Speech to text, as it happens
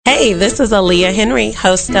Hey, this is Aaliyah Henry,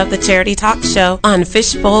 host of the Charity Talk Show on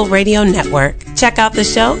Fishbowl Radio Network. Check out the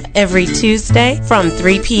show every Tuesday from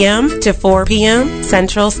 3 p.m. to 4 p.m.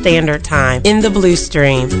 Central Standard Time in the Blue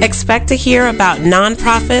Stream. Expect to hear about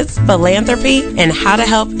nonprofits, philanthropy, and how to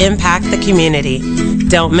help impact the community.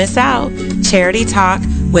 Don't miss out. Charity Talk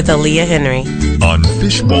with Aaliyah Henry. On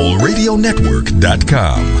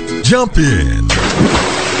FishbowlRadioNetwork.com. Jump in.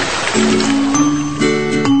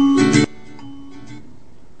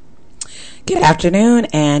 Good afternoon,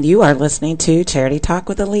 and you are listening to Charity Talk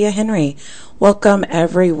with Aaliyah Henry. Welcome,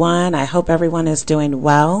 everyone. I hope everyone is doing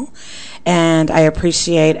well, and I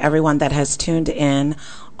appreciate everyone that has tuned in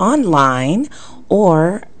online,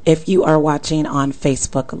 or if you are watching on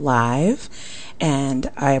Facebook Live,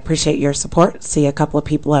 and I appreciate your support. See, a couple of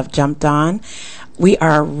people have jumped on. We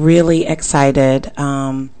are really excited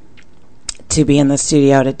to be in the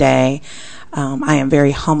studio today. I am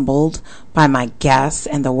very humbled by my guests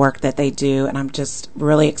and the work that they do, and I'm just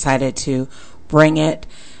really excited to bring the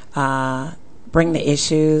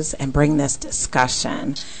issues and bring this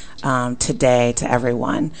discussion today to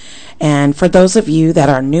everyone. And for those of you that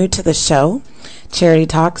are new to the show, Charity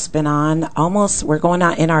Talk's been on we're going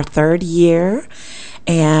on in our third year,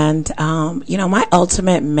 and my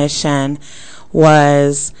ultimate mission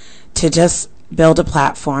was to just build a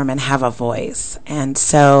platform and have a voice. And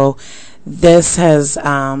so this has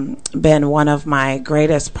been one of my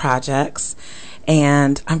greatest projects,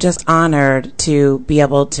 and I'm just honored to be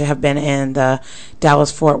able to have been in the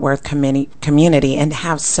Dallas-Fort Worth community and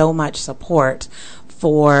have so much support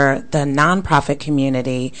for the nonprofit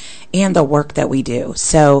community and the work that we do.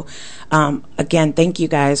 So, again, thank you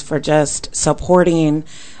guys for just supporting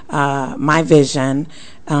my vision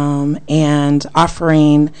and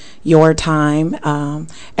offering your time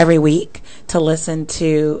every week to listen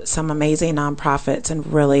to some amazing nonprofits and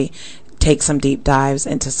really take some deep dives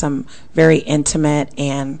into some very intimate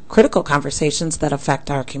and critical conversations that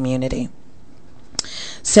affect our community.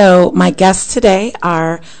 So my guests today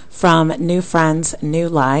are from New Friends, New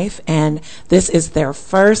Life, and this is their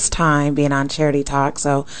first time being on Charity Talk.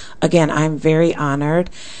 So again, I'm very honored.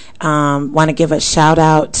 Want to give a shout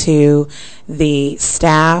out to the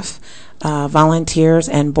staff, volunteers,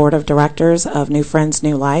 and board of directors of New Friends,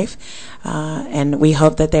 New Life. And we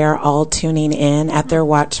hope that they are all tuning in at their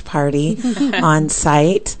watch party on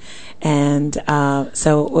site. And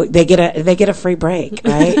so they get a free break,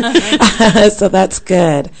 right? So that's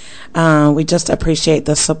good. We just appreciate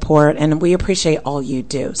the support, and we appreciate all you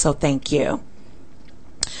do. So thank you.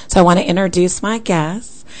 So I want to introduce my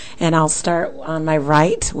guests, and I'll start on my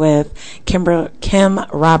right with Kim Robinson,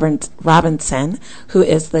 who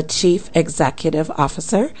is the Chief Executive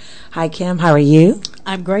Officer. Hi, Kim. How are you?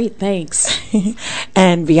 I'm great, thanks.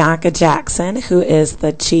 And Bianca Jackson, who is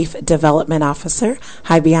the Chief Development Officer.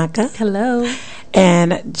 Hi, Bianca. Hello.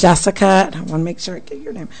 And Jessica, I want to make sure I get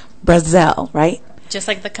your name, Brazil, right? Just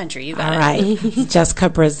like the country, you got it. All right. Jessica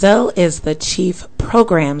Brazil is the Chief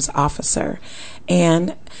Programs Officer.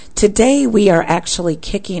 And today we are actually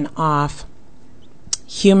kicking off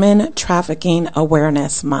Human Trafficking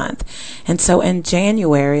Awareness Month. And so in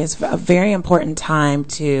January is a very important time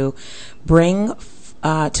to bring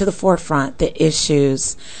to the forefront the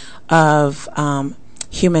issues of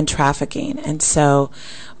human trafficking. And so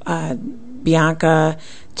Bianca,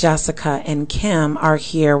 Jessica, and Kim are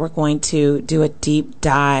here. We're going to do a deep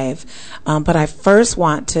dive. But I first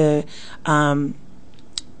want the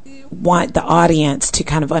audience to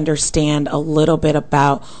kind of understand a little bit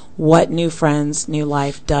about what New Friends, New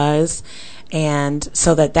Life does, and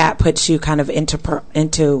so that puts you kind of into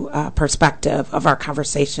perspective of our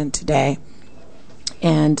conversation today.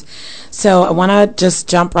 And so I want to just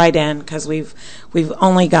jump right in because we've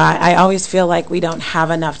only got, I always feel like we don't have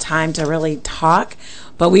enough time to really talk,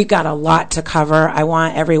 but we've got a lot to cover. I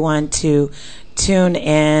want everyone to tune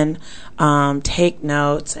in, take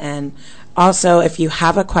notes, and also, if you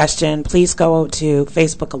have a question, please go to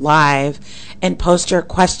Facebook Live and post your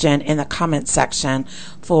question in the comment section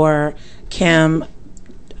for Kim,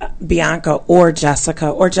 Bianca, or Jessica,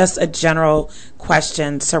 or just a general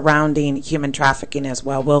question surrounding human trafficking as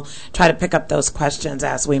well. We'll try to pick up those questions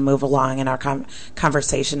as we move along in our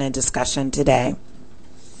conversation and discussion today.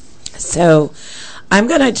 So I'm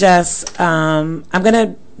going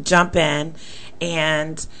to jump in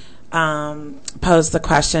and pose the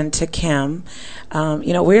question to Kim.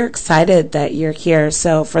 We're excited that you're here.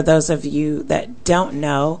 So for those of you that don't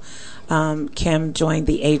know, Kim joined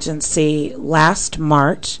the agency last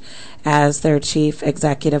March as their Chief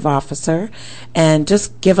Executive Officer. And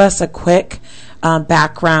just give us a quick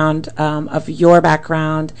background of your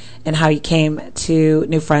background and how you came to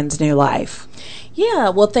New Friends, New Life. Yeah,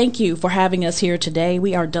 well, thank you for having us here today.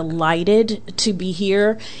 We are delighted to be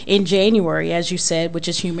here in January, as you said, which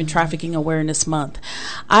is Human Trafficking Awareness Month.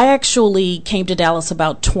 I actually came to Dallas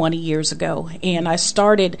about 20 years ago, and I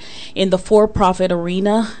started in the for-profit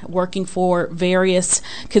arena, working for various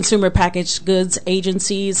consumer packaged goods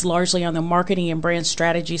agencies, largely on the marketing and brand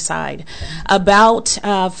strategy side. About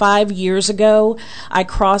 5 years ago, I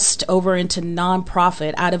crossed over into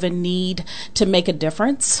nonprofit out of a need to make a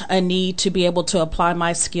difference, a need to be able to apply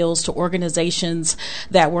my skills to organizations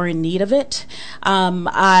that were in need of it.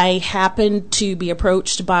 I happened to be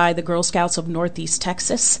approached by the Girl Scouts of Northeast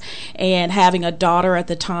Texas, and having a daughter at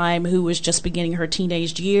the time who was just beginning her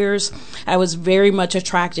teenage years, I was very much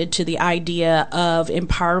attracted to the idea of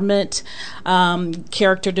empowerment,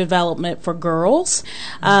 character development for girls.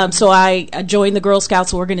 So I joined the Girl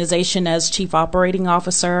Scouts organization as Chief Operating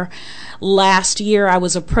Officer. Last year, I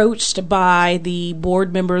was approached by the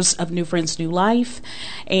board members of New Friends, New Life,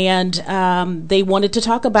 and they wanted to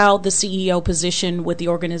talk about the CEO position with the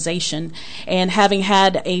organization. And having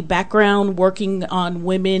had a background working on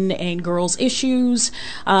women and girls issues,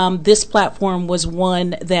 this platform was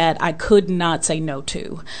one that I could not say no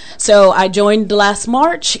to. So I joined last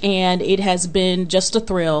March, and it has been just a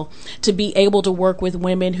thrill to be able to work with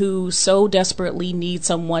women who so desperately need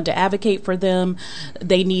someone to advocate for them.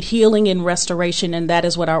 They need healing and restoration, and that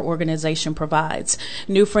is what our organization provides.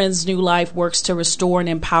 New Friends, New Life works to restore and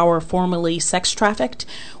empower formerly sex trafficked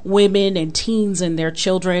women and teens and their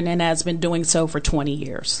children, and has been doing so for 20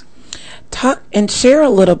 years. Talk and share a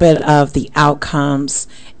little bit of the outcomes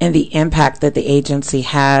and the impact that the agency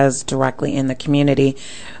has directly in the community.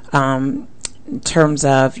 In terms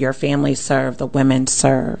of your family served, the women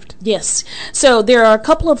served? Yes. So there are a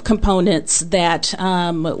couple of components that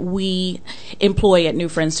we employ at New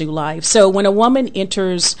Friends, New Life. So when a woman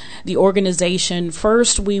enters the organization,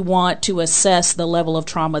 first we want to assess the level of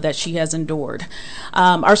trauma that she has endured.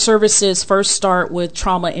 Our services first start with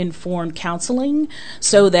trauma-informed counseling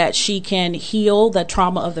so that she can heal the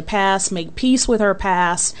trauma of the past, make peace with her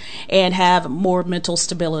past, and have more mental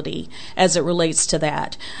stability as it relates to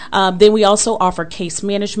that. Then we also offer case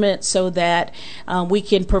management so that we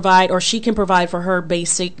can provide, or she can provide for her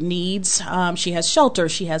basic needs. She has shelter,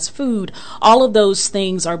 she has food. All of those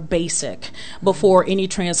things are basic before any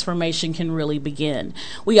transformation can really begin.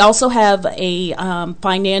 We also have a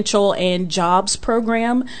financial and jobs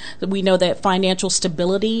program. We know that financial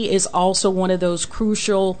stability is also one of those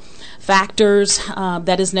crucial factors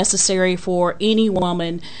that is necessary for any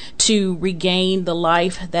woman to regain the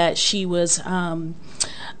life that she was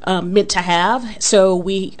meant to have. So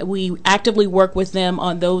we actively work with them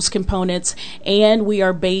on those components, and we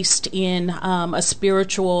are based in a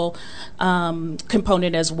spiritual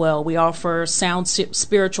component as well. We offer sound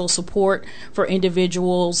spiritual support for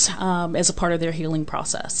individuals as a part of their healing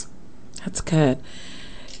process. That's good.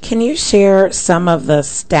 Can you share some of the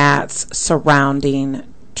stats surrounding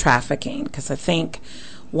trafficking? Because I think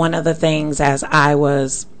one of the things, as I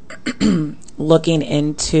was looking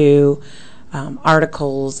into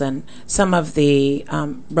articles and some of the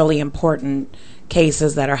really important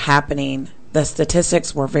cases that are happening, the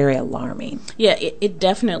statistics were very alarming. Yeah, it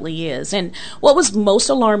definitely is. And what was most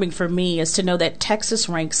alarming for me is to know that Texas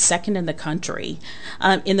ranks second in the country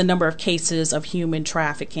in the number of cases of human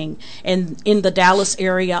trafficking. And in the Dallas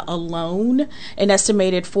area alone, an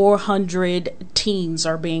estimated 400 teens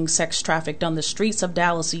are being sex trafficked on the streets of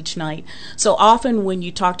Dallas each night. So often when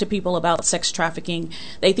you talk to people about sex trafficking,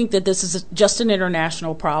 they think that this is just an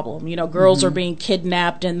international problem. You know, girls are being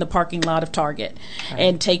kidnapped in the parking lot of Target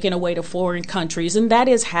and taken away to foreign countries, and that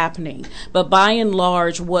is happening. But by and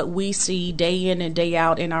large, what we see day in and day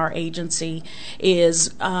out in our agency is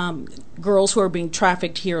girls who are being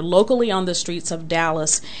trafficked here locally on the streets of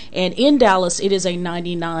Dallas. And in Dallas, it is a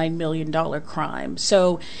 $99 million crime.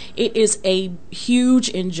 So it is a huge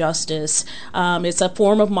injustice. It's a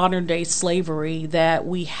form of modern day slavery that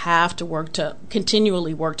we have to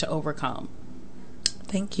continually work to overcome.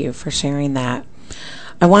 Thank you for sharing that.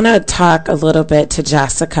 I want to talk a little bit to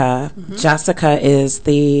Jessica. Jessica is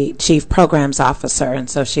the Chief Programs Officer, and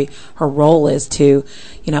so her role is to,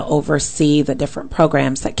 oversee the different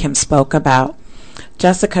programs that Kim spoke about.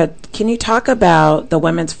 Jessica, can you talk about the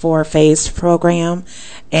Women's 4-Phase program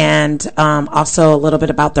and also a little bit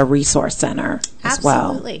about the Resource Center as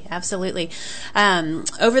well? Absolutely.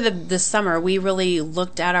 Over the summer, we really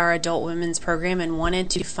looked at our adult women's program and wanted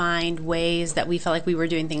to find ways that we felt like we were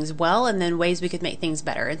doing things well and then ways we could make things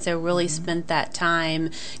better. And so really spent that time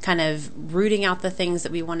kind of rooting out the things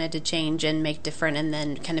that we wanted to change and make different, and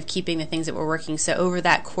then kind of keeping the things that were working. So over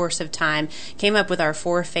that course of time, came up with our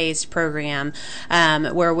 4-phase program.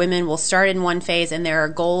 where women will start in one phase, and there are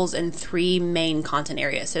goals in 3 main content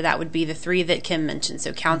areas. So that would be the 3 that Kim mentioned.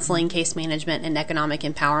 So counseling, case management, and economic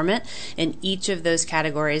empowerment. In each of those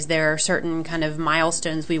categories, there are certain kind of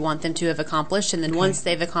milestones we want them to have accomplished. And then once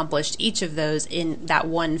they've accomplished each of those in that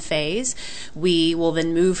one phase, we will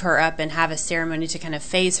then move her up and have a ceremony to kind of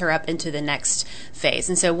phase her up into the next phase.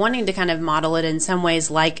 And so wanting to kind of model it in some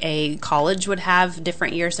ways like a college would have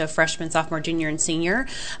different years, so freshman, sophomore, junior, and senior,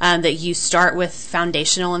 that you start with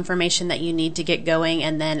foundational information that you need to get going,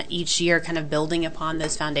 and then each year kind of building upon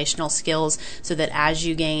those foundational skills so that as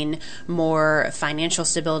you gain more financial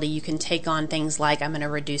stability, you can take on things like, I'm going to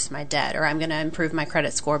reduce my debt, or I'm going to improve my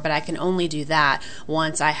credit score, but I can only do that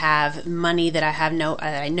once I have money that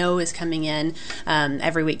I know is coming in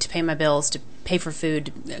every week to pay my bills, to pay for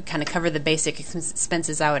food, kind of cover the basic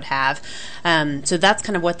expenses I would have. So that's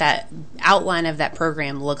kind of what that outline of that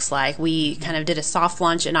program looks like. We kind of did a soft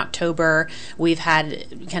launch in October. We've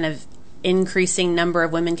had kind of increasing number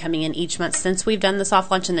of women coming in each month since we've done the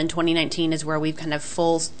soft launch, and then 2019 is where we've kind of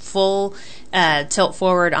full tilt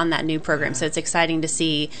forward on that new program. So it's exciting to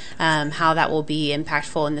see how that will be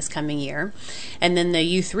impactful in this coming year. And then the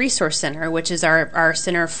Youth Resource Center, which is our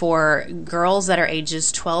center for girls that are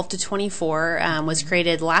ages 12 to 24, was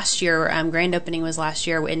created last year. Grand opening was last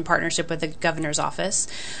year in partnership with the governor's office.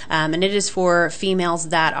 And it is for females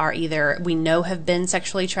that are either we know have been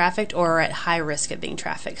sexually trafficked or are at high risk of being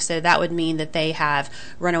trafficked. So that would mean that they have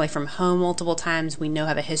run away from home multiple times. We know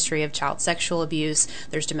have a history of child sexual abuse.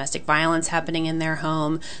 There's domestic violence happening in their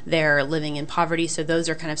home. They're living in poverty. So those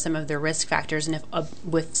are kind of some of the risk factors. And if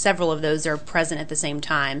with several of those are present at the same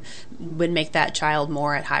time, would make that child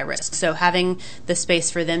more at high risk. So having the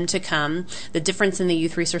space for them to come. The difference in the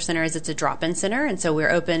Youth Resource Center is it's a drop-in center. And so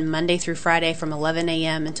we're open Monday through Friday from 11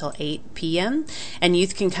 a.m. until 8 p.m. And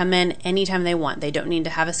youth can come in anytime they want. They don't need to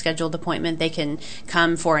have a scheduled appointment. They can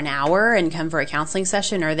come for an hour and come for a counseling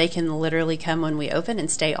session, or they can literally come when we open and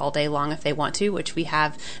stay all day long if they want to, which we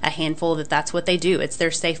have a handful that's what they do. It's their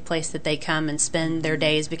safe place that they come and spend their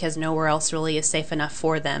days because nowhere else really is safe enough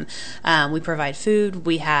for them. We provide food.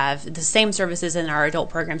 We have the same services in our adult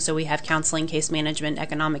program, so we have counseling, case management,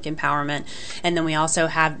 economic empowerment, and then we also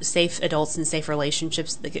have safe adults and safe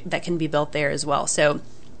relationships that can be built there as well. So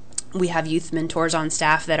we have youth mentors on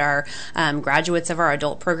staff that are graduates of our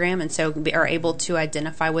adult program, and so are able to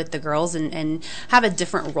identify with the girls and have a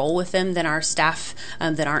different role with them than our staff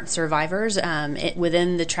that aren't survivors.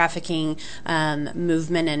 Within the trafficking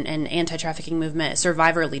movement and anti-trafficking movement,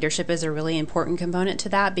 survivor leadership is a really important component to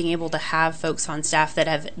that, being able to have folks on staff that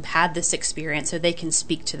have had this experience so they can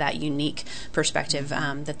speak to that unique perspective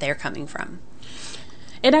that they're coming from.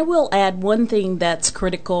 And I will add one thing that's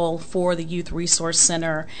critical for the Youth Resource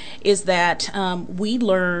Center is that we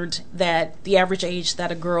learned that the average age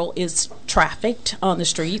that a girl is trafficked on the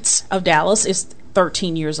streets of Dallas is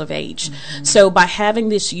 13 years of age. Mm-hmm. So by having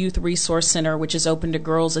this Youth Resource Center, which is open to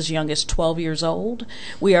girls as young as 12 years old,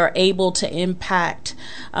 we are able to impact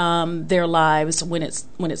their lives when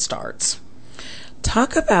it starts.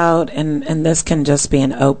 Talk about, and this can just be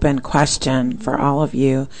an open question for all of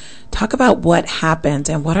you, talk about what happens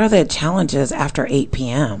and what are the challenges after 8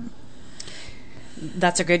 p.m.?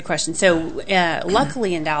 That's a good question. So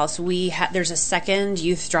luckily in Dallas, there's a second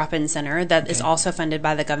youth drop-in center that is also funded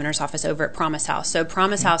by the governor's office over at Promise House. So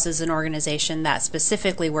Promise House is an organization that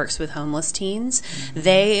specifically works with homeless teens.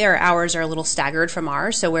 Their hours are a little staggered from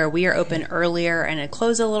ours. So where we are open earlier and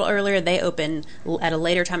close a little earlier, they open at a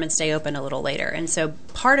later time and stay open a little later. And so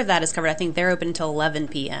part of that is covered. I think they're open until 11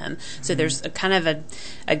 p.m. So there's a kind of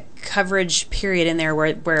a coverage period in there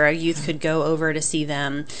where a youth could go over to see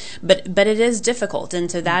them. But it is difficult.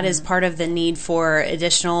 And so that is part of the need for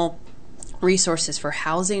additional resources for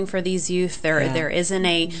housing for these youth. There isn't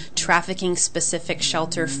a trafficking specific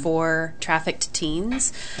shelter for trafficked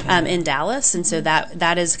teens in Dallas, and so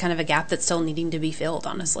that is kind of a gap that's still needing to be filled,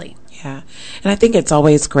 honestly. Yeah, and I think it's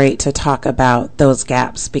always great to talk about those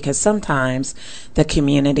gaps because sometimes the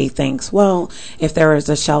community thinks, well, if there is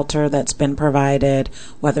a shelter that's been provided,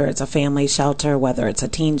 whether it's a family shelter, whether it's a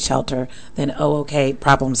teen shelter, then okay,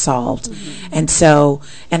 problem solved. Mm-hmm. And so,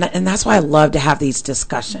 and that's why I love to have these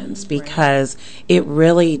discussions because it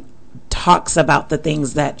really talks about the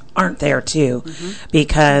things that aren't there too,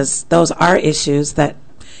 because those are issues that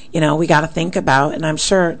we got to think about, and I'm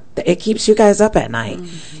sure it keeps you guys up at night,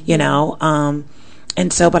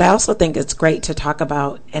 and so, but I also think it's great to talk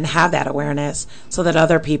about and have that awareness so that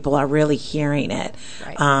other people are really hearing it.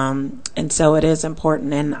 Right. And so it is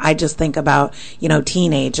important. And I just think about,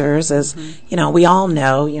 teenagers as, we all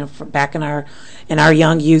know, from back in our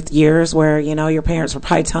young youth years where, your parents were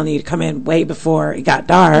probably telling you to come in way before it got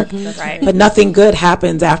dark. That's right. But nothing good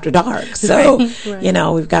happens after dark. So,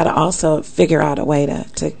 we've got to also figure out a way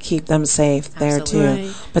to keep them safe there too.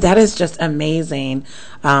 Absolutely. But that is just amazing,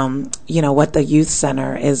 what the youth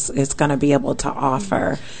center is going to be able to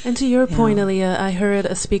offer. And to your point, Aaliyah, I heard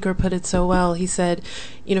a speaker put it so well. He said,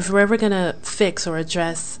 if we're ever going to fix or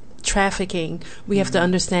address trafficking, we have to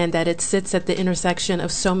understand that it sits at the intersection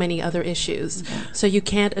of so many other issues. So you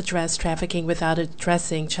can't address trafficking without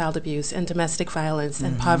addressing child abuse and domestic violence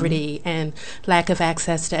and poverty and lack of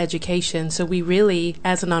access to education. So we really,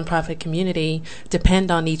 as a nonprofit community,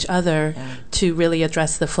 depend on each other to really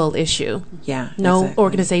address the full issue. No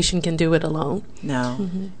organization can do it alone. No.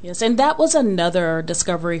 Yes, and that was another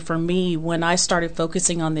discovery for me when I started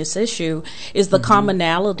focusing on this issue, is the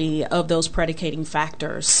commonality of those predicating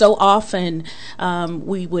factors. So often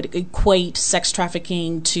we would equate sex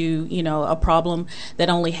trafficking to, a problem that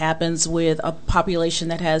only happens with a population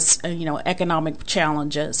that has, economic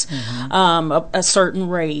challenges, a certain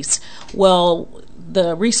race. Well,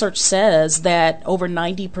 the research says that over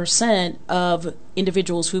 90% of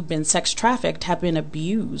individuals who've been sex trafficked have been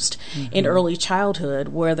abused in early childhood,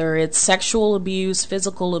 whether it's sexual abuse,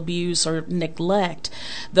 physical abuse, or neglect.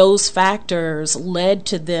 Those factors led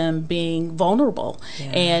to them being vulnerable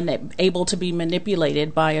and able to be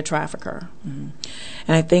manipulated by a trafficker. And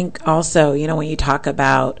I think also, when you talk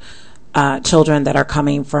about children that are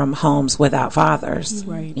coming from homes without fathers,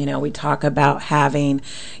 we talk about having,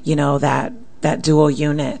 that dual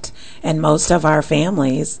unit. And most of our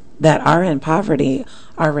families that are in poverty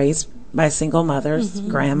are raised by single mothers,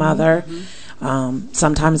 grandmother,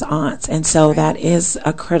 sometimes aunts. And so that is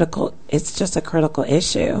it's just a critical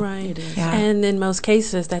issue. Right. It is. Yeah. And in most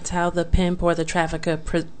cases, that's how the pimp or the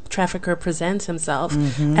trafficker presents himself,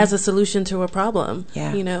 as a solution to a problem.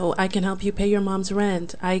 I can help you pay your mom's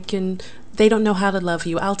rent. They don't know how to love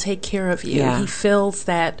you. I'll take care of you. He fills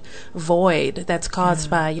that void that's caused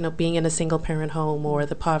by, being in a single parent home or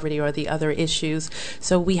the poverty or the other issues.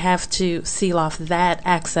 So we have to seal off that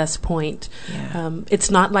access point. It's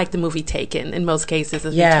not like the movie Taken in most cases,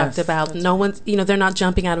 as we talked about. No one's, they're not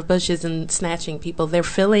jumping out of bushes and snatching people. They're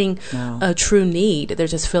filling a true need. They're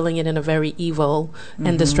just filling it in a very evil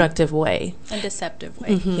and destructive way. And deceptive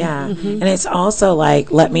way. And it's also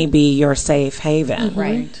like, let me be your safe haven.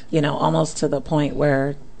 Right. Almost to the point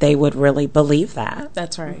where they would really believe that.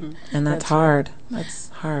 That's right. And that's hard. That's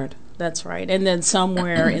hard. That's right. And then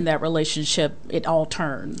somewhere in that relationship, it all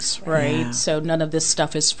turns, right? So none of this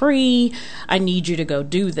stuff is free. I need you to go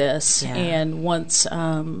do this. And once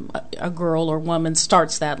a girl or woman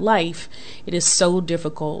starts that life, it is so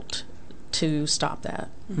difficult to stop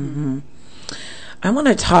that. I want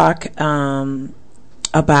to talk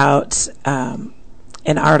about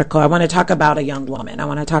an article. I want to talk about a young woman. I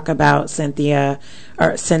want to talk about Centoya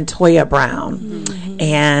Brown.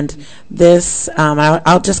 And this,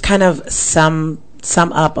 I'll just kind of sum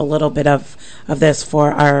up a little bit of this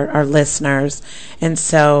for our listeners. And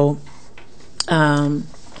so, and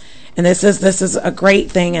this is a great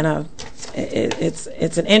thing, and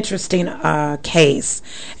it's an interesting case.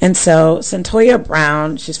 And so Centoya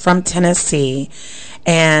Brown, she's from Tennessee,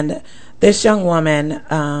 and this young woman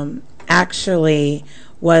actually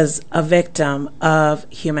was a victim of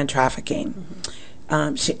human trafficking.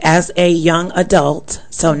 She, as a young adult,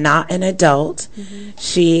 so not an adult,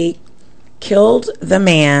 she killed the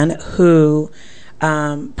man who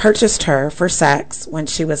purchased her for sex when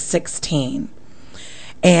she was 16.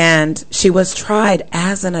 And she was tried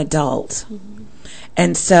as an adult.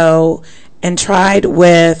 And tried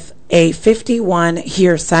with a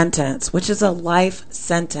 51-year sentence, which is a life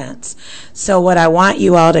sentence. So what I want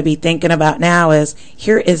you all to be thinking about now is,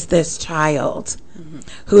 here is this child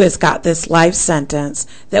who has got this life sentence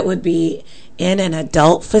that would be in an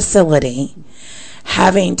adult facility,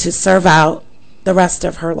 having to serve out the rest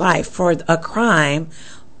of her life for a crime,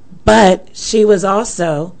 but she was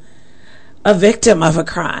also a victim of a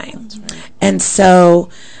crime. And so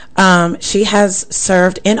she has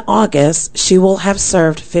served, in August, she will have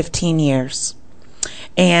served 15 years.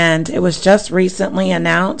 And it was just recently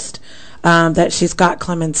announced that she's got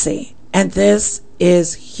clemency. And this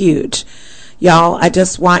is huge. Y'all, I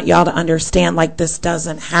just want y'all to understand, like, this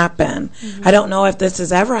doesn't happen. I don't know if this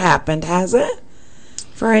has ever happened, has it?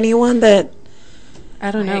 For anyone that...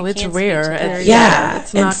 I don't know. It's rare.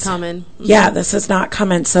 It's not common. Yeah, this is not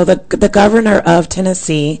common. So the governor of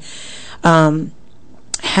Tennessee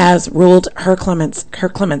has ruled her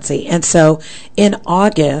clemency. And so in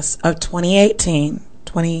August of 2018,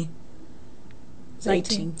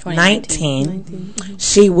 19,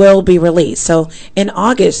 she will be released. So in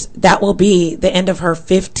August, that will be the end of her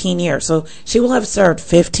 15 years. So she will have served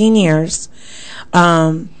 15 years.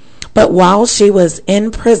 But while she was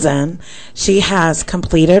in prison, she has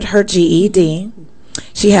completed her GED.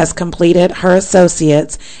 She has completed her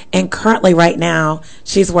associates, and currently right now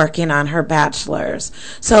she's working on her bachelor's.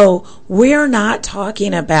 So we're not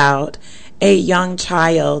talking about a young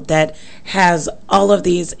child that has all of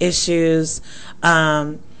these issues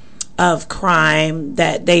of crime,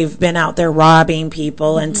 that they've been out there robbing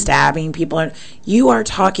people and stabbing people. You are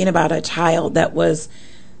talking about a child that was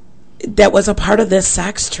a part of this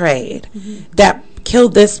sex trade, that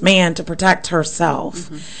killed this man to protect herself.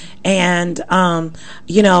 And, I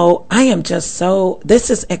am just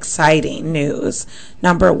this is exciting news,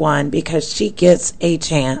 number one, because she gets a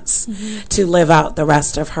chance to live out the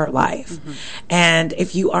rest of her life. And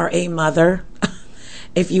if you are a mother,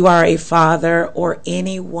 if you are a father, or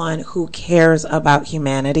anyone who cares about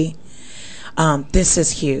humanity, this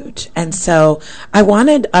is huge. And so I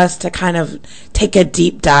wanted us to kind of take a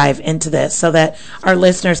deep dive into this so that our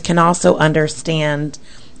listeners can also understand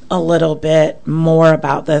a little bit more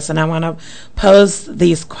about this. And I want to pose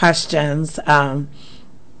these questions to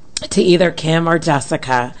either Kim or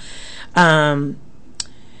Jessica.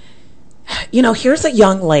 Here's a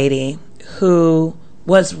young lady who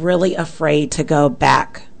was really afraid to go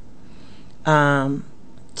back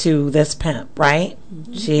to this pimp, right?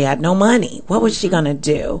 She had no money. What was she going to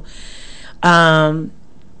do? And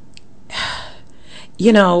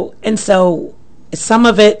so some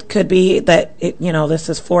of it could be that, this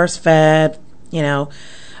is force-fed,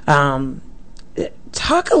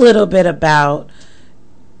 Talk a little bit about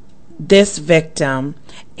this victim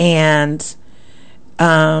and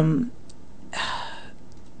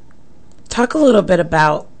talk a little bit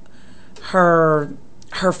about her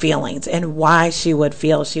feelings and why she would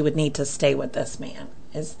feel she would need to stay with this man.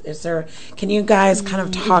 Is there? Can you guys kind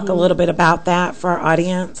of talk a little bit about that for our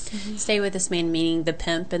audience? Stay with this man, meaning the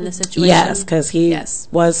pimp in the situation. Yes, because he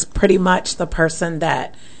was pretty much the person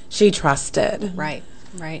that she trusted. Right.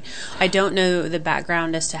 I don't know the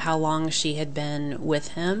background as to how long she had been with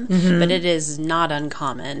him, but it is not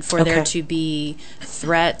uncommon for there to be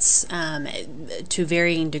threats to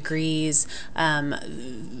varying degrees,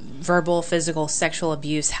 verbal, physical, sexual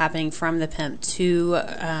abuse happening from the pimp to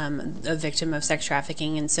a victim of sex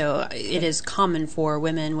trafficking. And so it is common for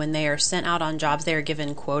women, when they are sent out on jobs, they are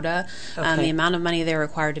given quota, the amount of money they're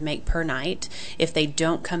required to make per night. If they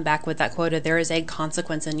don't come back with that quota, there is a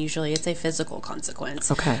consequence, and usually it's a physical consequence.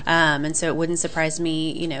 And so it wouldn't surprise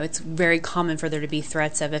me, it's very common for there to be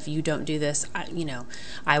threats of, if you don't do this,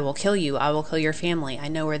 I will kill you, I will kill your family, I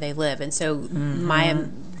know where they live. And so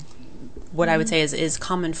what I would say is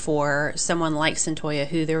common for someone like Cyntoia,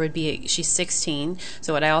 who there would be, she's 16.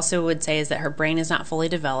 So what I also would say is that her brain is not fully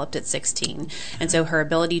developed at 16. And so her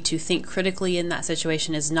ability to think critically in that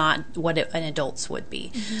situation is not what an adult's would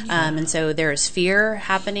be. And so there is fear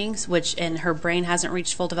happening, and her brain hasn't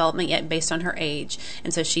reached full development yet based on her age.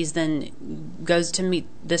 And so she's then goes to meet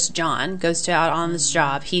this John, goes out on this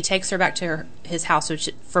job. He takes her back to his house, which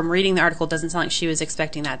from reading the article doesn't sound like she was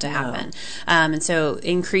expecting that to happen. And so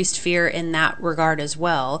increased fear in that regard as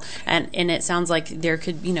well. And it sounds like there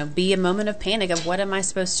could, be a moment of panic of, what am I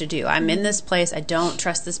supposed to do? I'm in this place. I don't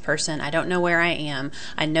trust this person. I don't know where I am.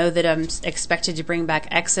 I know that I'm expected to bring back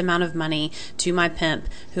X amount of money to my pimp,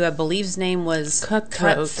 who I believe his name was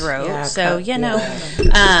Cutthroat. Yeah, so,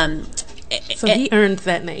 so he earned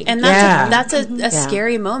that name. And that's a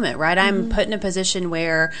scary moment, right? I'm put in a position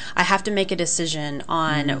where I have to make a decision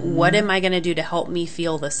on what am I going to do to help me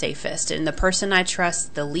feel the safest. And the person I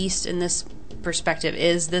trust the least in this perspective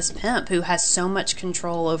is this pimp, who has so much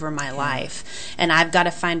control over my life. And I've got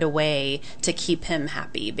to find a way to keep him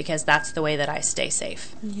happy, because that's the way that I stay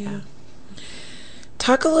safe. Yeah.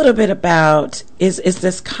 Talk a little bit about, is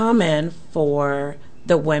this common for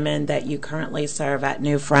the women that you currently serve at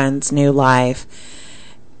New Friends, New Life?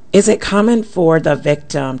 Is it common for the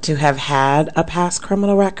victim to have had a past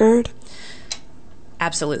criminal record?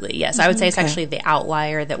 Absolutely, yes. I would say it's actually the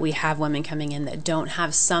outlier that we have women coming in that don't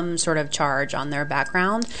have some sort of charge on their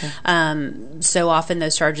background. So often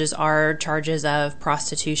those charges are charges of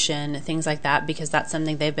prostitution, things like that, because that's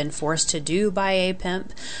something they've been forced to do by a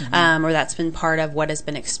pimp, or that's been part of what has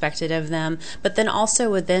been expected of them. But then also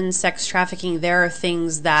within sex trafficking, there are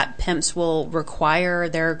things that pimps will require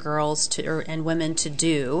their girls and women to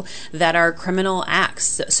do that are criminal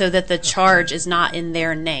acts, so that the charge is not in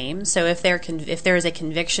their name. So if there is a a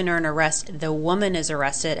conviction or an arrest, the woman is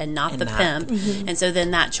arrested and not the pimp. And so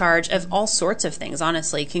then that charge of all sorts of things,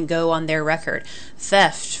 honestly, can go on their record.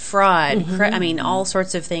 Theft, fraud, all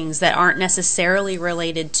sorts of things that aren't necessarily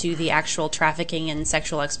related to the actual trafficking and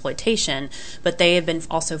sexual exploitation, but they have been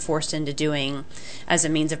also forced into doing as a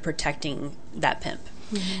means of protecting that pimp.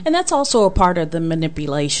 And that's also a part of the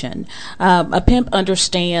manipulation. A pimp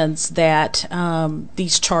understands that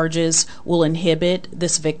these charges will inhibit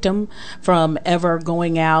this victim from ever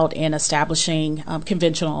going out and establishing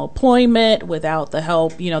conventional employment without the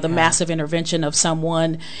help, the massive intervention of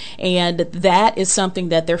someone. And that is something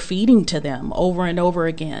that they're feeding to them over and over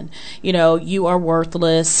again. You are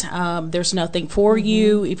worthless. There's nothing for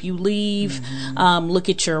you if you leave. Look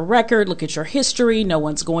at your record. Look at your history. No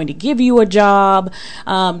one's going to give you a job.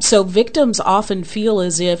 So victims often feel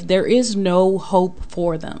as if there is no hope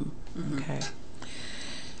for them. Okay.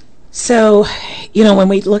 So, when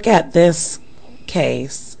we look at this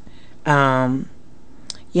case, what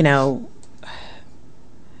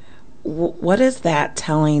is that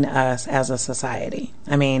telling us as a society?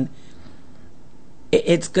 I mean,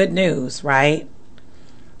 it's good news, right?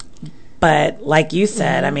 But like you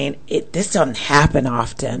said, this doesn't happen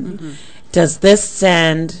often. Does this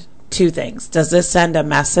send two things? Does this send a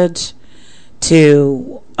message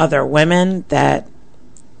to other women that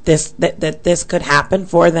this could happen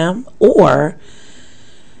for them, or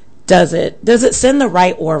does it send the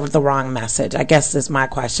right or the wrong message? I guess is my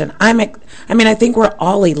question. I think we're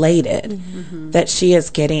all elated that she is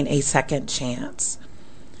getting a second chance,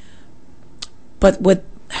 but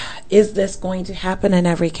is this going to happen in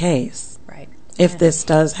every case? Right. If this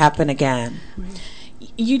does happen again.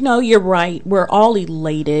 You're right. We're all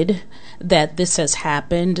elated that this has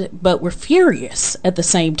happened, but we're furious at the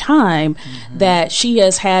same time that she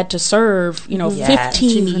has had to serve,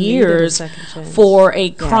 15 years for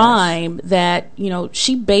a crime that,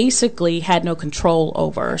 she basically had no control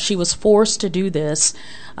over. She was forced to do this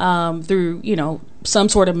through, some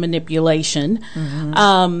sort of manipulation.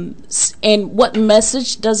 And what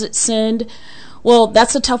message does it send? Well,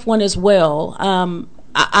 that's a tough one as well.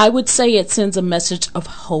 I would say it sends a message of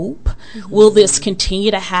hope. Will this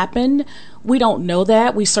continue to happen? We don't know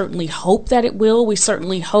that. We certainly hope that it will. We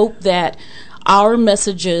certainly hope that our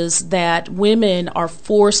messages that women are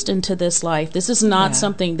forced into this life. This is not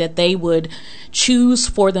something that they would choose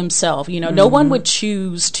for themselves. No one would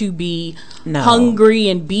choose to be hungry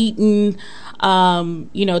and beaten,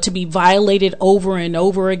 to be violated over and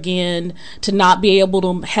over again, to not be able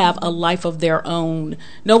to have a life of their own.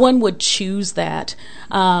 No one would choose that.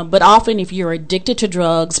 But often if you're addicted to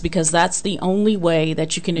drugs, because that's the only way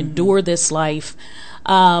that you can endure this life,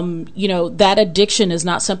 that addiction is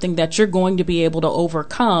not something that you're going to be able to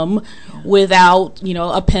overcome without,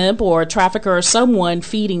 a pimp or a trafficker or someone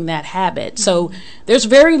feeding that habit. So there's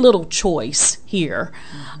very little choice here.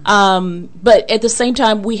 But at the same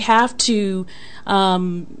time, we have to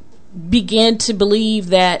begin to believe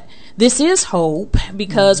that this is hope,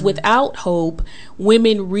 because without hope,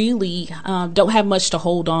 women really don't have much to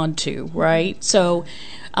hold on to, right? So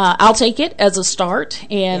I'll take it as a start,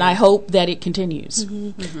 and I hope that it continues.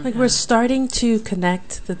 Like, we're starting to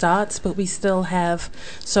connect the dots, but we still have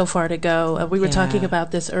so far to go. We were talking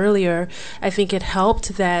about this earlier. I think it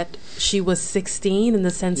helped that she was 16 in the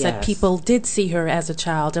sense that people did see her as a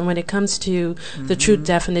child. And when it comes to the true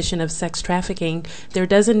definition of sex trafficking, there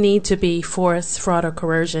doesn't need to be force, fraud, or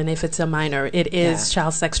coercion if it's a minor. It is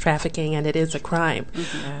child sex trafficking, and it is a crime.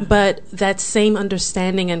 But that same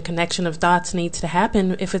understanding and connection of dots needs to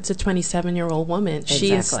happen if it's a 27-year-old woman.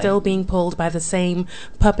 She is still being pulled by the same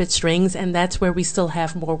puppet strings, and that's where we still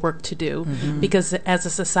have more work to do. Because as a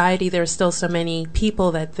society, there are still so many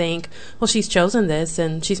people that think, well, she's chosen this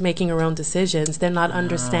and she's making her own decisions. They're not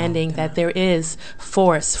understanding that there is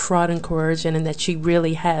force, fraud, and coercion, and that she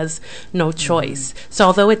really has no choice. So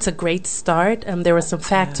although it's a great start, there were some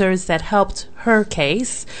factors that helped her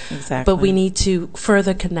case, but we need to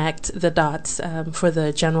further connect the dots for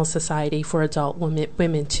the general society, for adult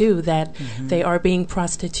women too, that they are being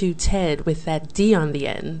prostituted with that D on the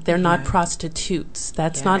end. They're not prostitutes.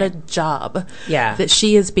 That's not a job. That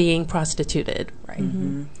she is being prostituted.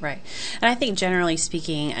 Right. And I think generally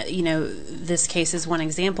speaking, this case is one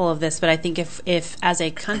example of this, but I think if as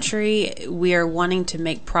a country we are wanting to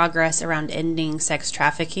make progress around ending sex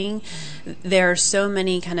trafficking, there are so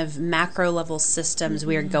many kind of macro level level systems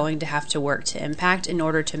we are going to have to work to impact in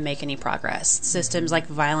order to make any progress. Systems like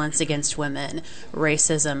violence against women,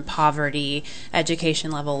 racism, poverty,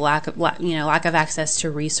 education level, lack of access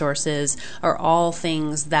to resources are all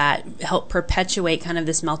things that help perpetuate kind of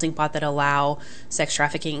this melting pot that allow sex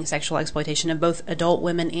trafficking, sexual exploitation of both adult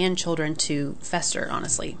women and children to fester,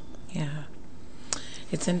 honestly. Yeah.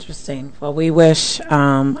 It's interesting. Well, we wish,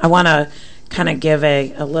 I want to kind of give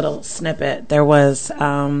a little snippet. There was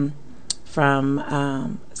from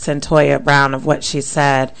Centoya Brown of what she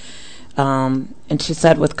said. And she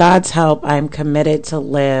said, with God's help, I'm committed to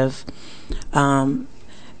live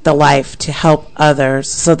the life to help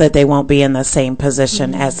others so that they won't be in the same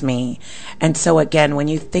position as me. And so, again, when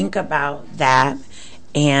you think about that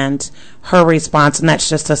and her response, and that's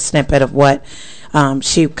just a snippet of what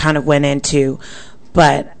she kind of went into,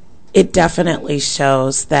 but it definitely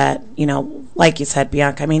shows that, like you said,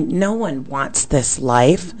 Bianca, I mean, no one wants this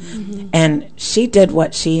life. And she did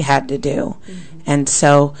what she had to do. And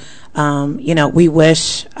so, we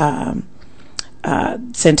wish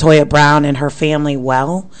Centoya Brown and her family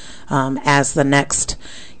well as the next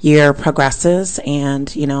year progresses, and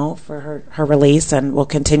for her release, and we'll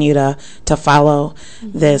continue to follow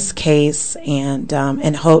this case, and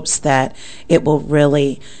in hopes that it will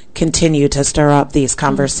really continue to stir up these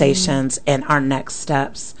conversations and our next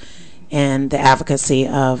steps in the advocacy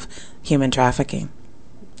of human trafficking.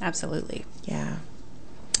 Absolutely. Yeah.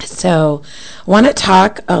 So I want to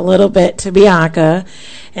talk a little bit to Bianca.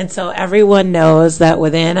 And so everyone knows that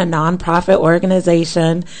within a nonprofit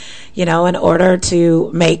organization, in order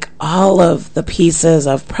to make all of the pieces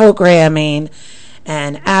of programming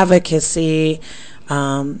and advocacy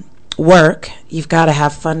work, you've got to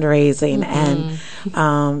have fundraising.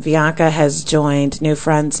 And Bianca has joined New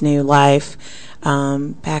Friends, New Life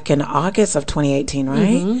back in August of 2018,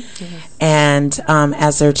 right? Yes. And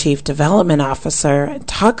as their Chief Development Officer,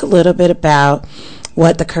 talk a little bit about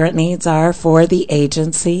what the current needs are for the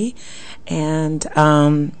agency, and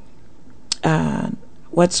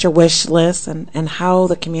what's your wish list, and how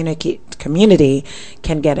the community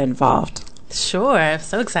can get involved. Sure. I'm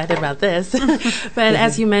so excited about this. But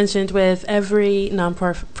as you mentioned, with every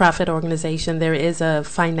nonprofit organization, there is a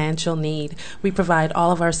financial need. We provide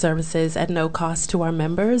all of our services at no cost to our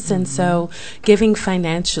members. And so giving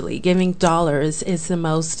financially, giving dollars is the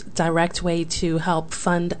most direct way to help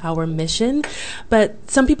fund our mission.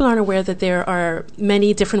 But some people aren't aware that there are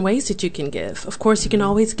many different ways that you can give. Of course, you can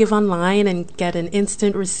always give online and get an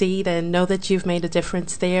instant receipt and know that you've made a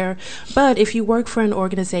difference there. But if you work for an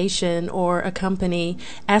organization or a company,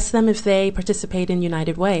 ask them if they participate in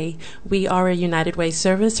United Way. We are a United Way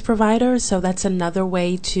service provider, so that's another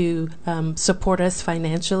way to support us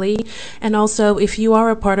financially. And also, if you are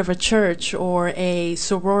a part of a church or a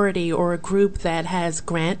sorority or a group that has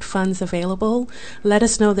grant funds available, let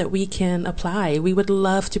us know that we can apply. We would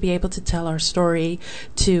love to be able to tell our story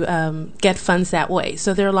to get funds that way.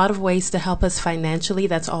 So there are a lot of ways to help us financially.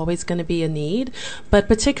 That's always going to be a need. But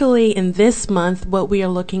particularly in this month, what we are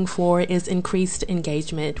looking for is increased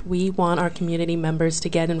engagement. We want our community members to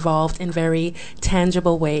get involved in very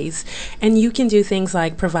tangible ways. And you can do things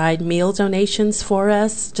like provide meal donations for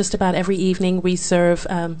us. Just about every evening we serve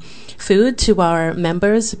food to our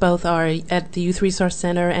members, both at the Youth Resource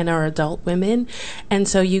Center and our adult women. And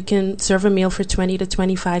so you can serve a meal for 20 to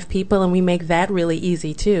 25 people, and we make that really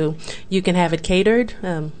easy too. You can have it catered.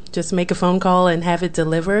 Just make a phone call and have it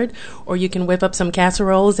delivered, or you can whip up some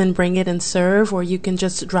casseroles and bring it and serve, or you can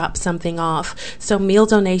just drop something off. So meal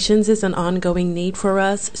donations is an ongoing need for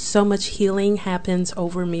us. So much healing happens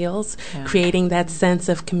over meals, creating that sense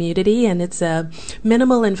of community, and it's a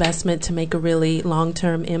minimal investment to make a really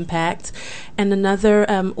long-term impact. And another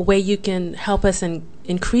way you can help us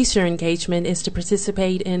increase your engagement is to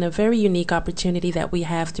participate in a very unique opportunity that we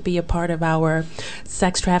have to be a part of our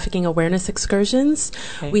sex trafficking awareness excursions.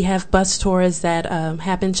 Okay. We have bus tours that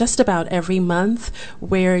happen just about every month,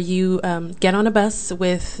 where you get on a bus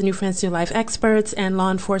with New Friends, New Life experts and law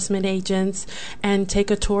enforcement agents and take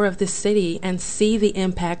a tour of the city and see the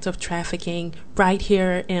impact of trafficking right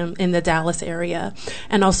here in the Dallas area,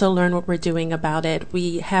 and also learn what we're doing about it.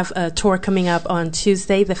 We have a tour coming up on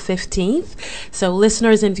Tuesday the 15th, so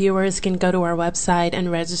listeners and viewers can go to our website and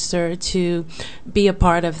register to be a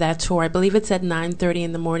part of that tour. I believe it's at 9:30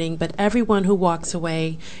 in the morning, but everyone who walks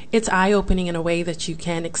away, it's eye-opening in a way that you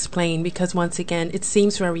can't explain, because once again, it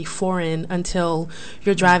seems very foreign until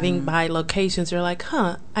you're driving by locations. You're like,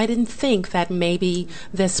 I didn't think that maybe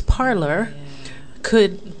this parlor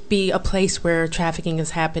could be a place where trafficking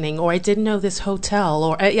is happening, or I didn't know this hotel,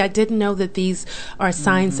 or I didn't know that these are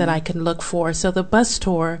signs that I can look for. So the bus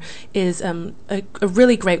tour is a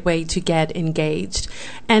really great way to get engaged.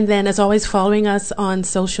 And then, as always, following us on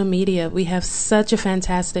social media. We have such a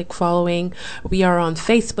fantastic following. We are on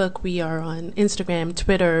Facebook, we are on Instagram,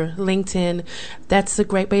 Twitter, LinkedIn. That's a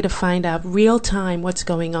great way to find out real time what's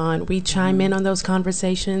going on. We chime in on those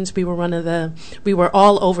conversations. We were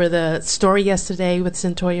all over the story yesterday with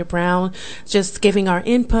Centoya Brown, just giving our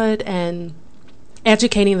input and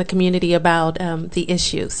educating the community about the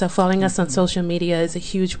issue. So following us on social media is a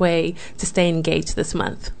huge way to stay engaged this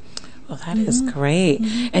month. Well, that is great.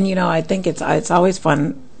 And, I think it's always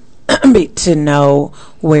fun to know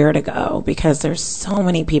where to go, because there's so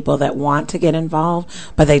many people that want to get involved,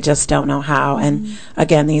 but they just don't know how. And,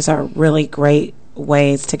 again, these are really great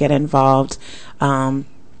ways to get involved.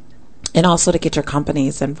 And also to get your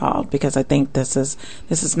companies involved, because I think this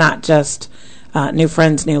is not just New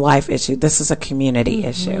Friends, New Life issue. This is a community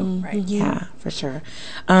issue. Right. Yeah, for sure.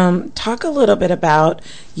 Talk a little bit about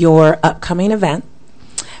your upcoming event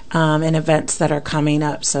and events that are coming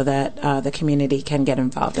up, so that the community can get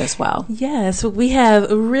involved as well. Yes, we're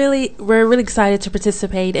really excited to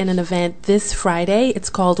participate in an event this Friday. It's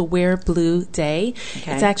called Wear Blue Day.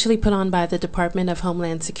 Okay. It's actually put on by the Department of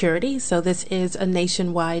Homeland Security. So this is a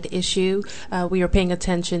nationwide issue. We are paying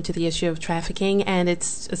attention to the issue of trafficking, and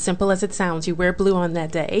it's as simple as it sounds. You wear blue on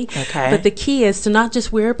that day. Okay. But the key is to not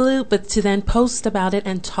just wear blue, but to then post about it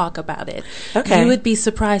and talk about it. Okay. You would be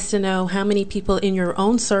surprised to know how many people in your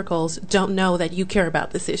own circles don't know that you care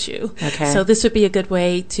about this issue. Okay. So this would be a good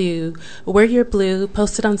way to wear your blue,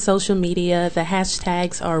 post it on social media. The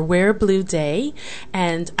hashtags are Wear Blue Day,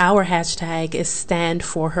 and our hashtag is Stand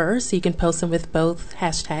For Her, so you can post them with both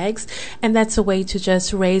hashtags. And that's a way to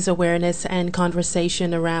just raise awareness and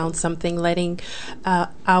conversation around something, letting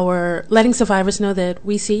survivors know that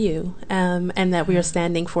we see you and that we are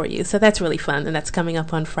standing for you. So that's really fun, and that's coming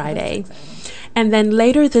up on Friday. And then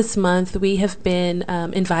later this month, we have been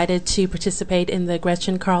invited to participate in the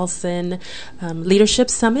Gretchen Carlson Leadership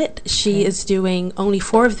Summit. She is doing only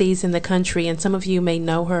 4 of these in the country, and some of you may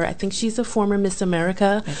know her. I think she's a former Miss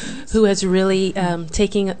America who has really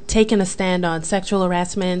taken a stand on sexual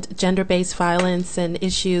harassment, gender-based violence, and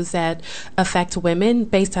issues that affect women,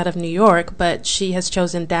 based out of New York. But she has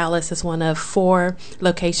chosen Dallas as one of 4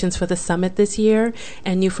 locations for the summit this year,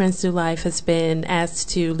 and New Friends, New Life has been asked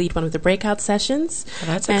to lead one of the breakout sessions.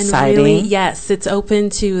 Well, that's exciting. Really, yes, it's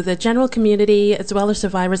open to the general community as well as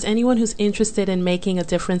survivors, anyone who's interested in making a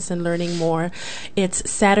difference and learning more. It's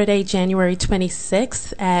Saturday, January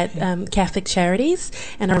 26th at Catholic Charities,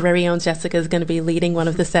 and our very own Jessica is going to be leading one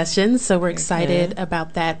of the sessions, so we're excited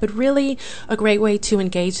about that. But really a great way to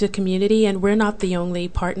engage the community, and we're not the only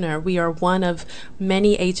partner. We are one of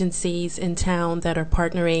many agencies in town that are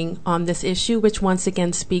partnering on this issue, which once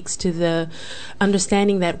again speaks to the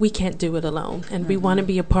understanding that we can't do it alone. And we want to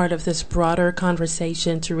be a part of this broader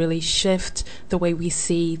conversation to really shift the way we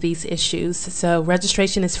see these issues. So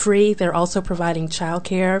registration is free. They're also providing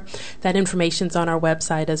childcare. That information's on our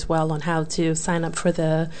website as well on how to sign up for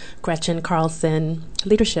the Gretchen Carlson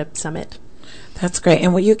Leadership Summit. That's great.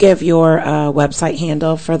 And will you give your website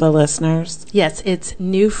handle for the listeners? Yes, it's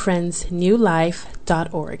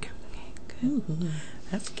newfriendsnewlife.org. Okay, good. Mm-hmm.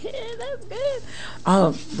 That's good. That's good.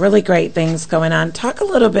 Oh, really great things going on. Talk a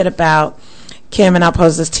little bit about, Kim, and I'll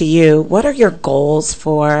pose this to you. What are your goals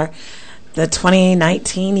for the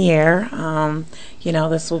 2019 year?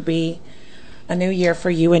 This will be a new year for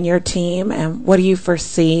you and your team. And what do you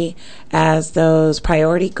foresee as those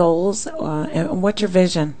priority goals? And what's your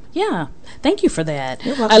vision? Yeah. Thank you for that.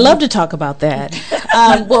 I love to talk about that.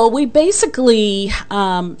 Well, we basically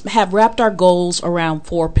have wrapped our goals around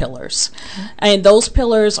 4 pillars. And those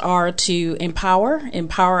pillars are to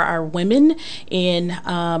empower our women in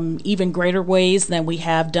even greater ways than we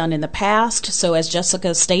have done in the past. So as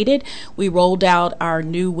Jessica stated, we rolled out our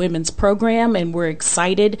new women's program, and we're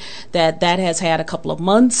excited that has had a couple of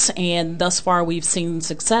months, and thus far we've seen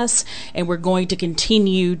success, and we're going to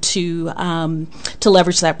continue to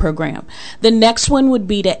leverage that program. The next one would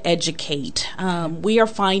be to educate. We are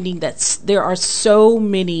finding that there are so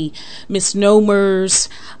many misnomers,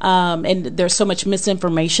 and there's so much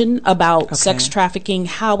misinformation about sex trafficking,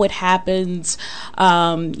 how it happens,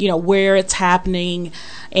 where it's happening.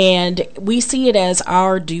 And we see it as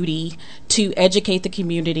our duty to educate the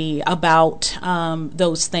community about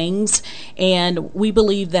those things. And we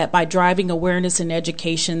believe that by driving awareness and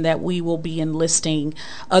education that we will be enlisting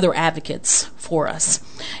other advocates for us.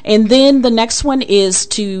 And then the next one is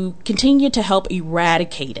to continue to help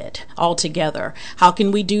eradicate it altogether. How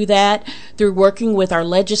can we do that? Through working with our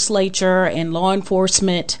legislature and law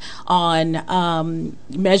enforcement on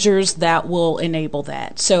measures that will enable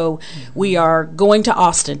that. So we are going to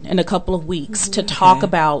Austin in a couple of weeks to talk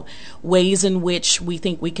about ways in which we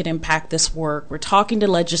think we could impact this work. We're talking to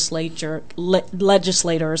legislators.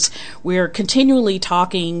 We're continually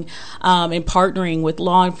talking and partnering with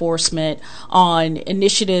law enforcement on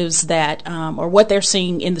initiatives that, or what they're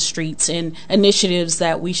seeing in the streets, and initiatives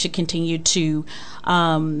that we should continue to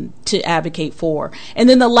advocate for. And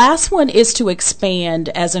then the last one is to expand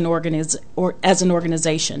as an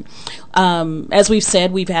organization. As we've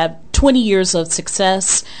said, we've had 20 years of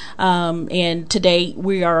success, and today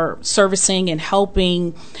we are servicing and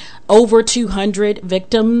helping over 200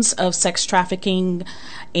 victims of sex trafficking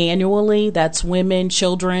annually. That's women,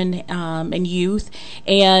 children, and youth.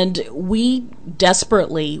 And we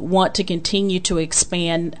desperately want to continue to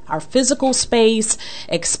expand our physical space,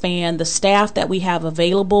 expand the staff that we have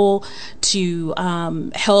available to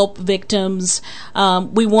help victims.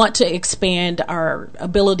 We want to expand our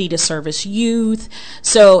ability to service youth.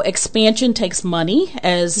 So expansion takes money,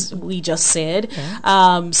 as we just said.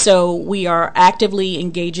 So we are actively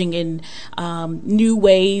engaging in new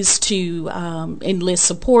ways to enlist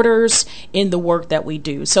supporters in the work that we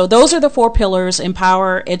do. So those are the 4 pillars: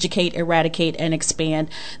 empower, educate, eradicate, and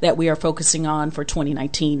expand, that we are focusing on for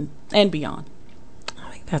 2019 and beyond.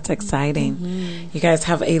 That's exciting. You guys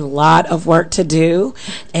have a lot of work to do,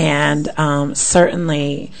 and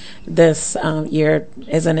certainly this year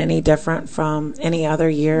isn't any different from any other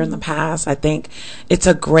year in the past. I think it's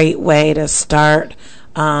a great way to start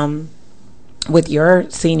with your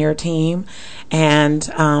senior team and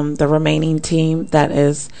the remaining team that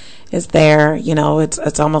is there. You know,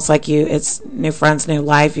 it's almost like it's New Friends, New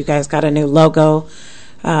Life. You guys got a new logo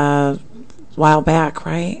a while back,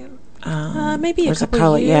 right? Maybe a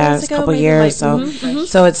couple years ago. A couple years.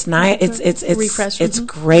 So it's nice. It's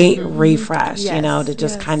great refresh. Yes, you know, to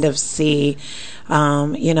just kind of see,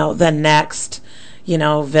 you know, the next, you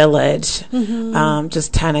know, village,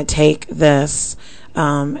 just kind of take this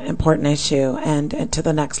important issue and to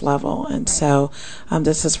the next level. And so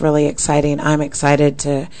this is really exciting. I'm excited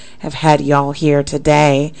to have had y'all here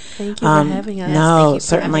today. Thank you for having us. No,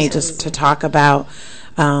 certainly just to talk about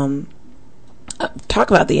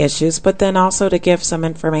the issues, but then also to give some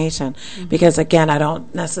information, because again, I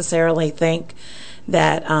don't necessarily think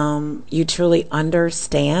that you truly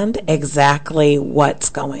understand exactly what's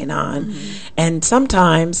going on. And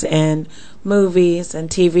sometimes in movies and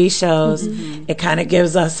TV shows, it kind of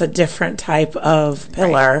gives us a different type of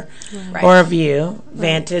pillar or a view,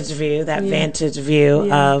 vantage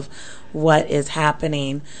view of what is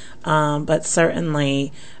happening. But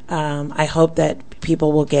certainly, I hope that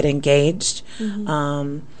people will get engaged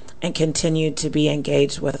and continue to be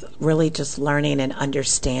engaged with really just learning and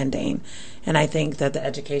understanding. And I think that the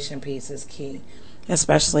education piece is key,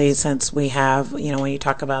 especially since we have, you know, when you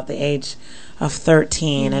talk about the age of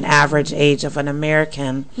 13, an average age of an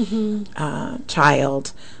American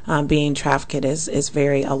child being trafficked is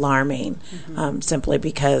very alarming, simply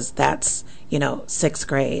because that's, you know, 6th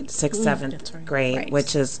grade, 6th, 7th grade,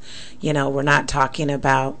 which is, you know, we're not talking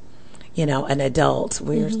about, you know, an adult.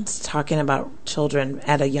 We're talking about children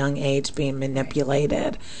at a young age being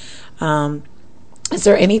manipulated. Is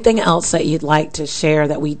there anything else that you'd like to share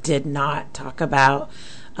that we did not talk about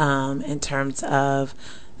in terms of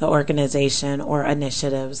the organization or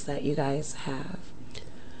initiatives that you guys have?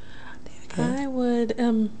 I would,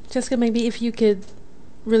 Jessica, maybe if you could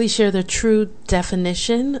really share the true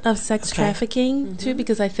definition of sex trafficking too,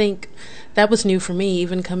 because I think that was new for me,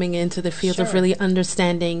 even coming into the field of really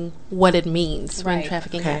understanding what it means when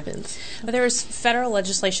trafficking happens. Well, there was federal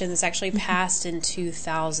legislation that's actually passed in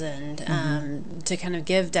 2000 to kind of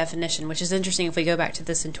give definition, which is interesting. If we go back to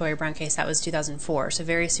the Centoya Brown case, that was 2004, so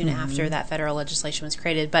very soon after that federal legislation was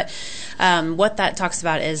created. But what that talks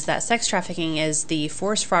about is that sex trafficking is the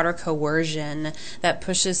force, fraud, or coercion that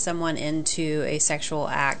pushes someone into a sexual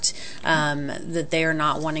act that they are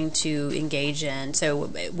not wanting to engage in.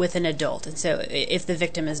 So with an adult, and so if the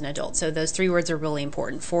victim is an adult, so those three words are really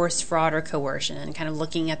important: force, fraud, or coercion, and kind of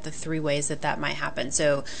looking at the three ways that might happen.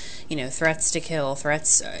 So, threats to kill,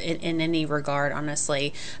 threats in any regard,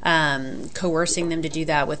 honestly, coercing them to do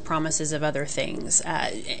that with promises of other things,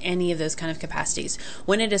 any of those kind of capacities.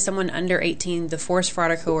 When it is someone under 18, the force,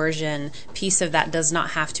 fraud, or coercion piece of that does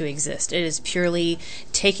not have to exist. It is purely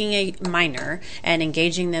taking a minor and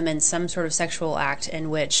engaging them in some sort of sexual act in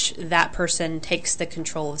which that person takes the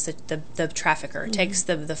control of the trafficker, takes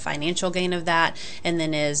the financial gain of that, and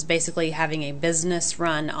then is basically having a business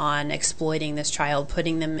run on exploiting this child,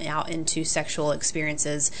 putting them out into sexual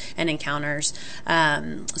experiences and encounters.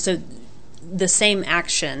 So the same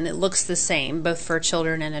action, it looks the same both for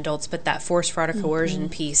children and adults, but that force, fraud, or coercion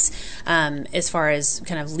piece, as far as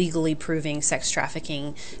kind of legally proving sex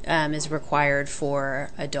trafficking, is required for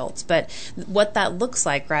adults. But what that looks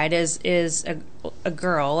like, right, is a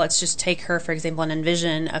girl. Let's just take her for example and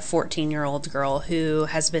envision a 14-year-old girl who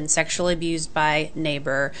has been sexually abused by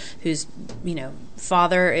neighbor, whose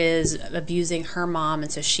father is abusing her mom,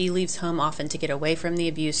 and so she leaves home often to get away from the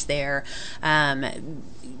abuse there.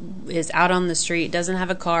 Is out on the street, doesn't have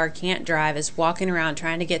a car, can't drive, is walking around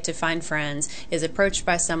trying to get to find friends, is approached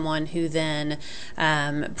by someone who then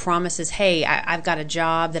promises, hey, I've got a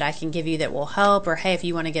job that I can give you that will help, or hey, if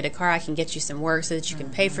you want to get a car, I can get you some work so that you can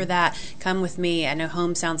pay for that. Come with me. I know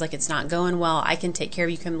home sounds like it's not going well. I can take care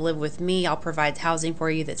of you. Come live with me. I'll provide housing for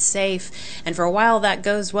you that's safe. And for a while that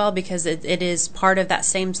goes well because it is part of that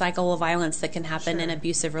same cycle of violence that can happen in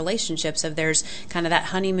abusive relationships, of there's kind of that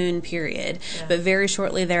honeymoon period. But very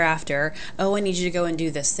shortly thereafter, oh, I need you to go and do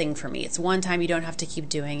this thing for me. It's one time, you don't have to keep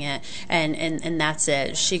doing it, and that's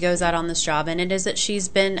it. She goes out on this job, and it is that she's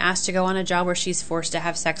been asked to go on a job where she's forced to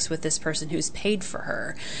have sex with this person who's paid for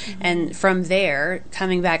her. And from there,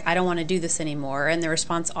 coming back, I don't want to do this anymore, and the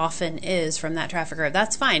response often is from that trafficker,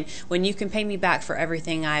 that's fine. When you can pay me back for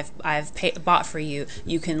everything I've bought for you,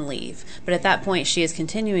 you can leave. But at that point, she is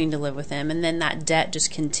continuing to live with him, and then that debt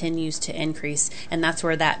just continues to increase, and that's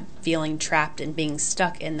where that feeling trapped and being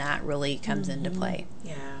stuck in that really comes into play.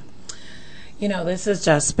 Yeah. This has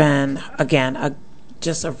just been, again,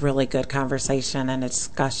 just a really good conversation and a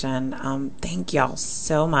discussion. Thank y'all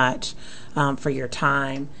so much for your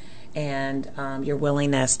time and your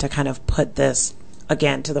willingness to kind of put this,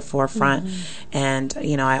 again, to the forefront. And,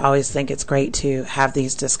 I always think it's great to have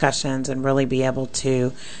these discussions and really be able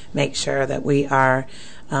to make sure that we are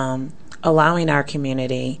allowing our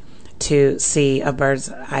community to see a bird's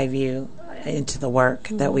eye view into the work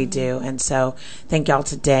that we do. And so thank y'all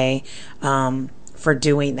today for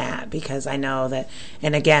doing that, because I know that,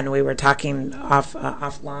 and again, we were talking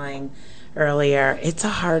offline earlier,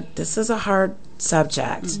 this is a hard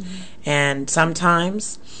subject. And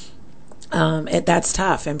sometimes that's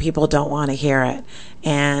tough and people don't want to hear it.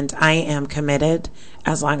 And I am committed,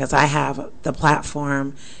 as long as I have the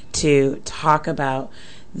platform, to talk about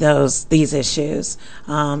these issues.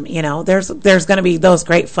 There's going to be those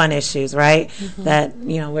great fun issues, right? That,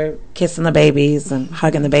 we're kissing the babies and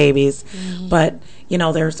hugging the babies. But,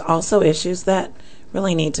 there's also issues that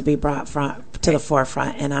really need to be brought to the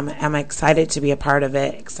forefront. And I'm excited to be a part of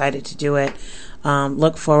it, excited to do it.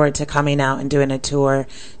 Look forward to coming out and doing a tour.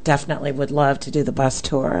 Definitely would love to do the bus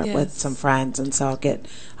tour with some friends, and so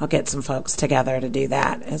I'll get some folks together to do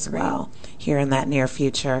that as well here in that near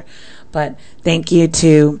future. But thank you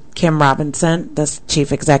to Kim Robinson, the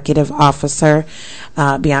Chief Executive Officer,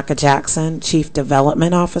 Bianca Jackson, Chief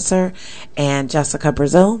Development Officer, and Jessica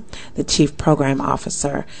Brazil, the Chief Program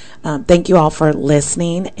Officer. Thank you all for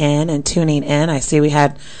listening in and tuning in. I see we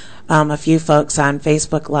had a few folks on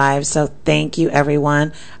Facebook Live, so thank you,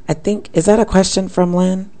 everyone. I think, is that a question from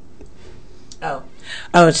Lynn?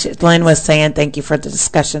 Lynn was saying thank you for the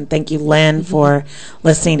discussion. Thank you, Lynn, for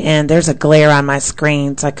listening in. There's a glare on my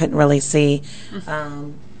screen, so I couldn't really see.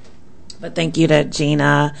 But thank you to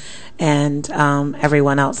Gina and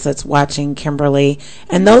everyone else that's watching, Kimberly,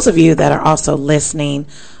 and those of you that are also listening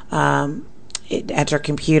at your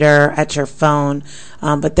computer, at your phone.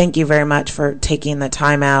 But thank you very much for taking the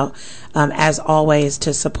time out, as always,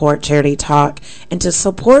 to support Charity Talk and to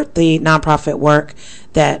support the nonprofit work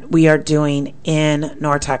that we are doing in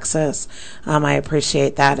North Texas. I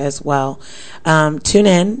appreciate that as well. Tune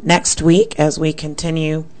in next week as we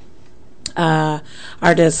continue our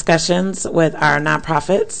discussions with our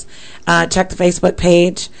nonprofits. Check the Facebook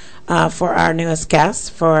page for our newest guests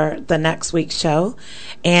for the next week's show.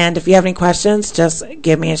 And if you have any questions, just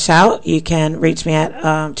give me a shout. You can reach me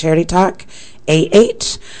at Charity Talk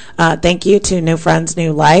AH. Thank you to New Friends,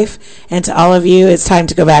 New Life. And to all of you, it's time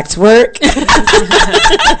to go back to work. We're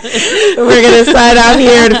going to sign out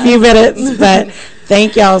here in a few minutes, but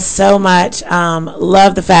thank y'all so much.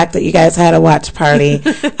 Love the fact that you guys had a watch party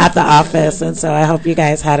at the office, and so I hope you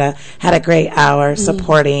guys had a great hour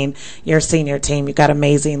supporting your senior team. You've got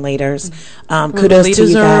amazing leaders. Kudos to you guys.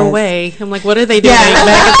 Leaders are away. I'm like, what are they doing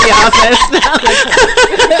back at the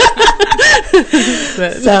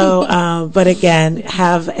office? So, but again,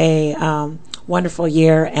 have a wonderful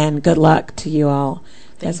year, and good luck to you all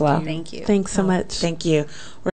as well. Thank you. Thanks so much. Thank you.